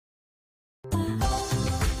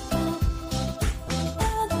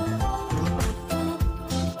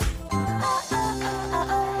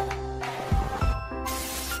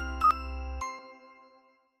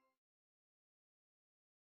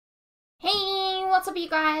what's up you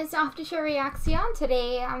guys, After Show Reacts here.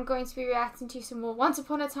 Today I'm going to be reacting to some more Once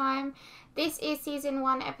Upon a Time. This is season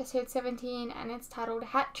 1 episode 17 and it's titled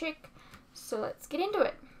Hat Trick. So let's get into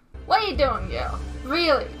it. What are you doing, girl?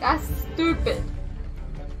 Really? That's stupid.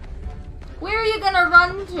 Where are you gonna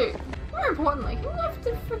run to? More importantly, who left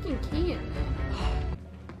the freaking key in there?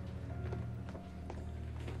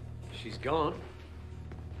 She's gone.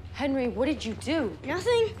 Henry, what did you do?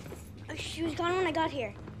 Nothing. She was gone when I got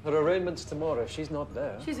here. Her arraignment's tomorrow. She's not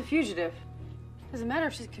there. She's a fugitive. Doesn't matter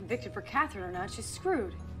if she's convicted for Catherine or not, she's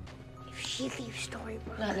screwed. If she leaves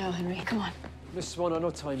Storybrooke. Not now, Henry. Come on. Miss Swan, I know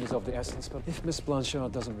time is of the essence, but if Miss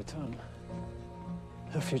Blanchard doesn't return,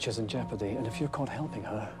 her future's in jeopardy, and if you're caught helping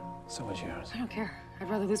her, so is yours. I don't care. I'd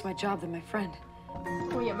rather lose my job than my friend.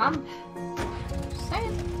 Or your mum. Just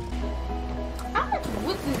saying. How much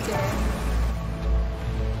wood is there?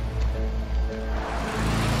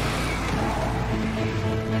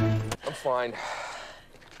 I'm fine.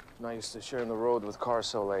 I'm not used to sharing the road with cars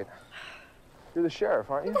so late. You're the sheriff,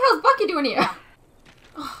 aren't you? What the hell's Bucky doing here?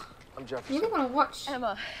 I'm Jefferson. You really want to watch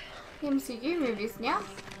Emma. MCU movies now?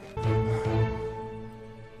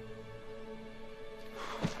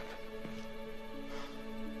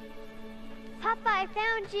 Papa, I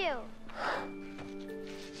found you.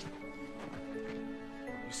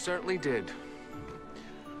 You certainly did.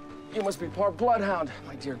 You must be part bloodhound,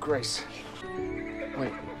 my dear Grace.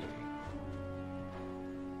 Wait.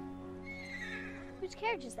 Whose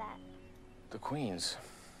carriage is that? The Queen's?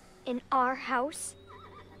 In our house?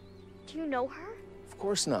 Do you know her? Of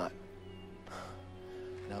course not.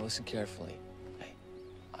 Now listen carefully. Hey,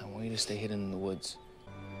 I want you to stay hidden in the woods.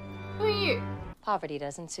 Who are you? Poverty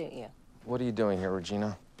doesn't suit you. What are you doing here,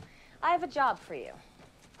 Regina? I have a job for you.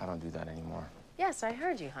 I don't do that anymore. Yes, I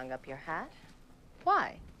heard you hung up your hat.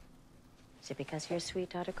 Why? Is it because your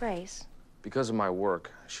sweet daughter Grace? Because of my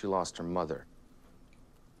work, she lost her mother.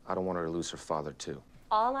 I don't want her to lose her father, too.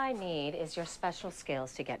 All I need is your special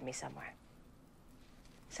skills to get me somewhere.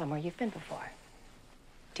 Somewhere you've been before.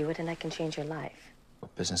 Do it and I can change your life.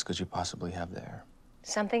 What business could you possibly have there?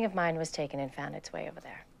 Something of mine was taken and found its way over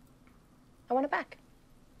there. I want it back.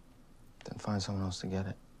 Then find someone else to get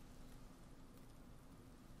it.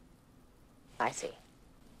 I see.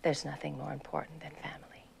 There's nothing more important than family.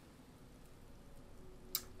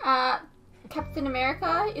 Captain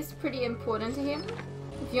America is pretty important to him.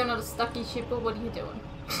 If you're not a Stucky shipper, what are you doing?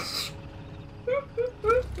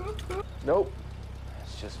 Nope.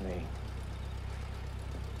 It's just me.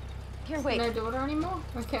 Here, wait. No daughter anymore?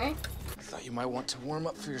 Okay. I thought you might want to warm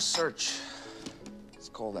up for your search. It's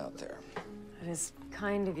cold out there. That is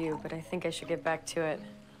kind of you, but I think I should get back to it.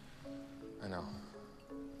 I know.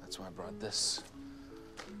 That's why I brought this.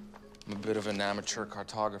 I'm a bit of an amateur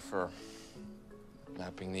cartographer.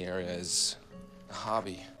 Mapping the area is a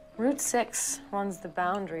hobby. Route 6 runs the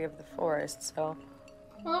boundary of the forest, so...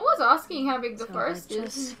 Well, I was asking how big the forest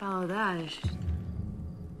just is. follow that. I should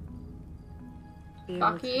be able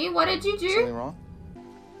Bucky, what did you do? Something wrong?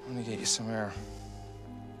 I'm gonna get you some air.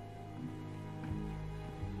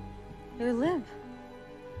 You live.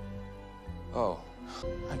 Oh,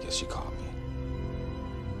 I guess you caught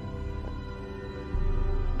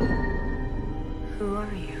me. Who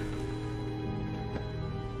are you?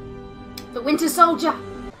 The Winter Soldier.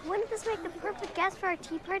 Wouldn't this make the perfect guest for our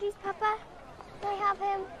tea parties, Papa? Can I have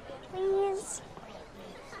him, please?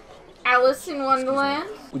 Alice in Wonderland.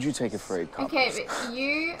 Would you take it for 8 copies? Okay, but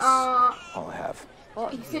you are... I'll have.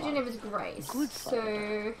 You said your name was Grace,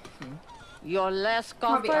 so... Your last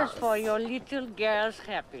Can't be compass Alice. for your little girl's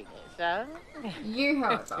happiness, huh? You,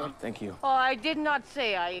 however. Thank you. Oh, I did not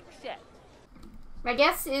say I accept. My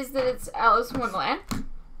guess is that it's Alice in Wonderland.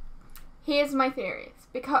 Here's my theories.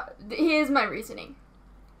 Here's my reasoning.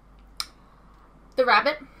 The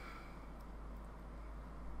rabbit.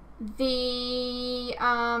 The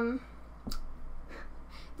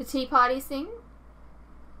tea parties thing.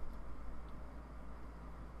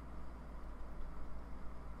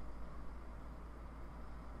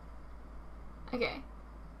 Okay.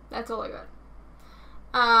 That's all I got.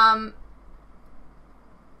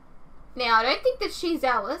 Now, I don't think that she's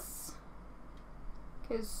Alice.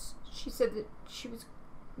 Because she said that she was...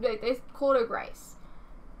 They called her Grace.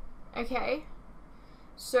 Okay.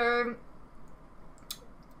 So...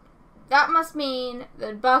 That must mean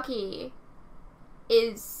that Bucky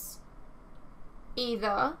is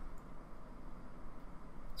either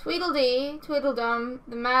Tweedledee, Tweedledum,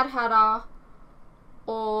 the Mad Hatter,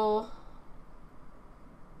 or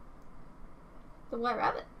the White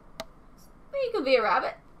Rabbit. Well, he could be a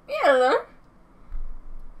rabbit. Yeah, I don't know.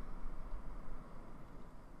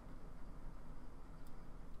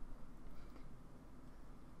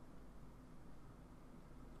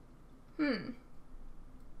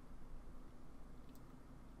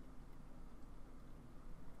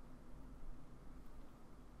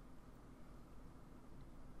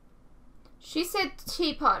 She said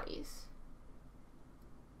tea parties.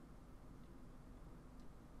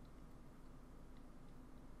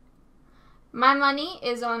 My money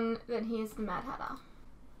is on that he is the Mad Hatter.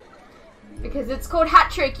 Because it's called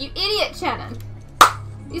Hat Trick, you idiot, Shannon.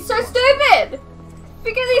 You're so stupid!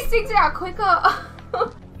 Figure these things out quicker.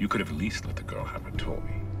 You could have at least let the girl have a toy.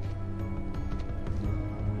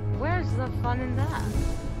 Where's the fun in that?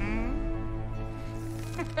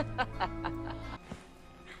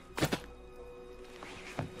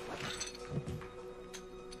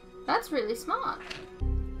 That's really smart.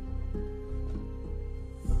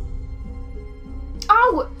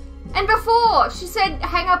 Oh! And before, she said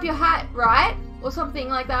hang up your hat, right? Or something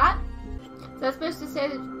like that. Is that supposed to say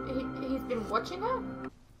that he's been watching her?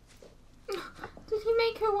 Did he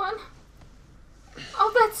make her one?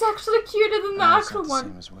 Oh, that's actually cuter than the actual one.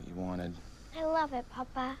 Same as what you wanted. I love it,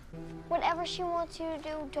 Papa. Whatever she wants you to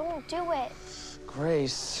do, don't do it.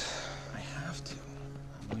 Grace, I have to.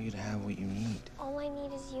 I want you to have what you need. All I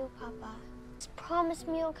need is you, Papa. Just promise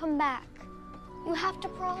me you'll come back. You have to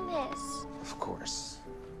promise. Of course.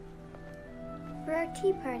 For our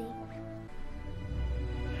tea party.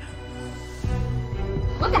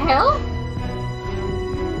 What the hell?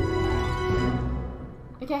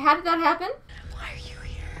 Okay, how did that happen? Why are you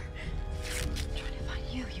here? I'm trying to find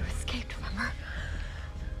you. You escaped, remember?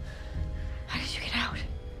 How did you get out?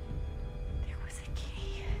 There was a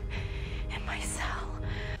key in my cell.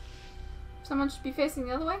 Someone should be facing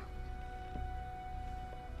the other way.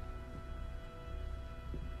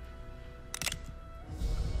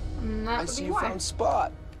 And that I would see be you why. found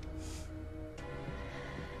Spot.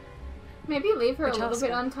 Maybe leave her a Which little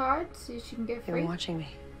bit Oscar? untied so she can go You've free. been watching me.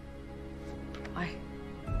 Why?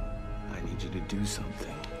 I need you to do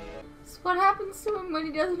something. It's what happens to him when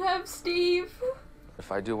he doesn't have Steve.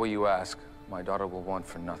 If I do what you ask, my daughter will want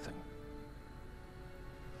for nothing.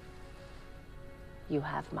 You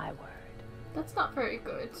have my word. That's not very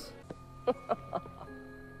good.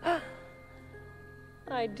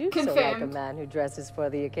 I do so like a Confirmed. man who dresses for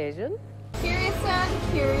the occasion. Curiouser,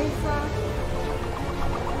 curiouser.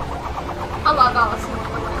 I love Alice in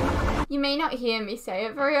Wonderland. You may not hear me say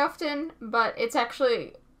it very often, but it's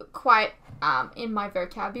actually quite in my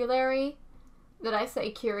vocabulary that I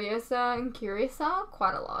say curiouser and curiouser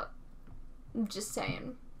quite a lot. I'm just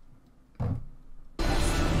saying.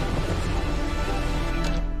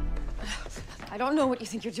 I don't know what you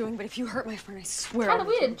think you're doing, but if you hurt my friend, I swear. Kind of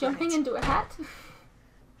I'll make you weird, jumping regret it. into a hat.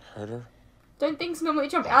 Hurt her? Don't things normally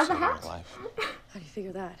jump out of the Saved my hat? life. How do you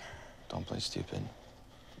figure that? Don't play stupid.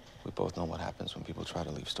 We both know what happens when people try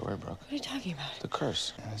to leave Storybrooke. What are you talking about? The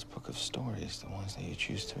curse and this book of stories, the ones that you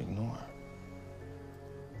choose to ignore.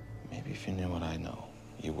 Maybe if you knew what I know,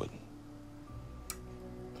 you wouldn't.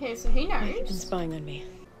 Okay, so he You've been knows. spying on me.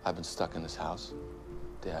 I've been stuck in this house,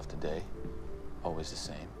 day after day, always the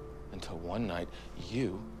same, until one night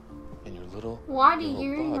you and your little, Why do little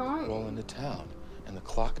you bug know? roll into town, and the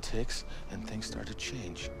clock ticks and things start to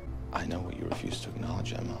change. I know what you refuse to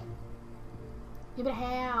acknowledge, Emma. Yeah, but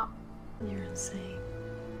how? You're insane.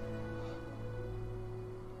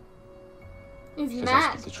 He's Because I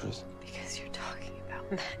mad. speak the truth. Because you're talking about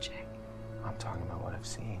magic. I'm talking about what I've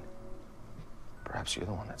seen. Perhaps you're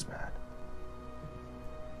the one that's mad.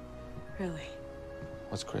 Really?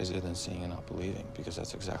 What's crazier than seeing and not believing? Because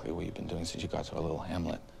that's exactly what you've been doing since you got to our little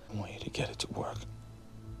hamlet. I want you to get it to work.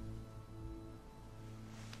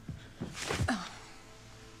 Oh.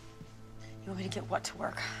 You want me to get what to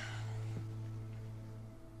work?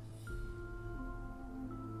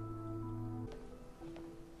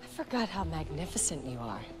 I forgot how magnificent you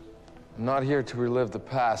are. I'm not here to relive the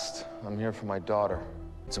past. I'm here for my daughter.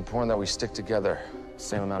 It's important that we stick together. The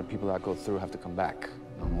same amount of people that go through have to come back.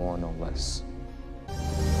 No more, no less.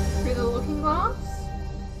 Through the looking glass?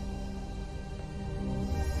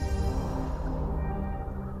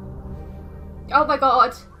 Oh my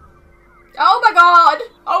god. Oh my god!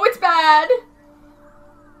 Oh, it's bad!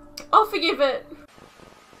 I'll forgive it.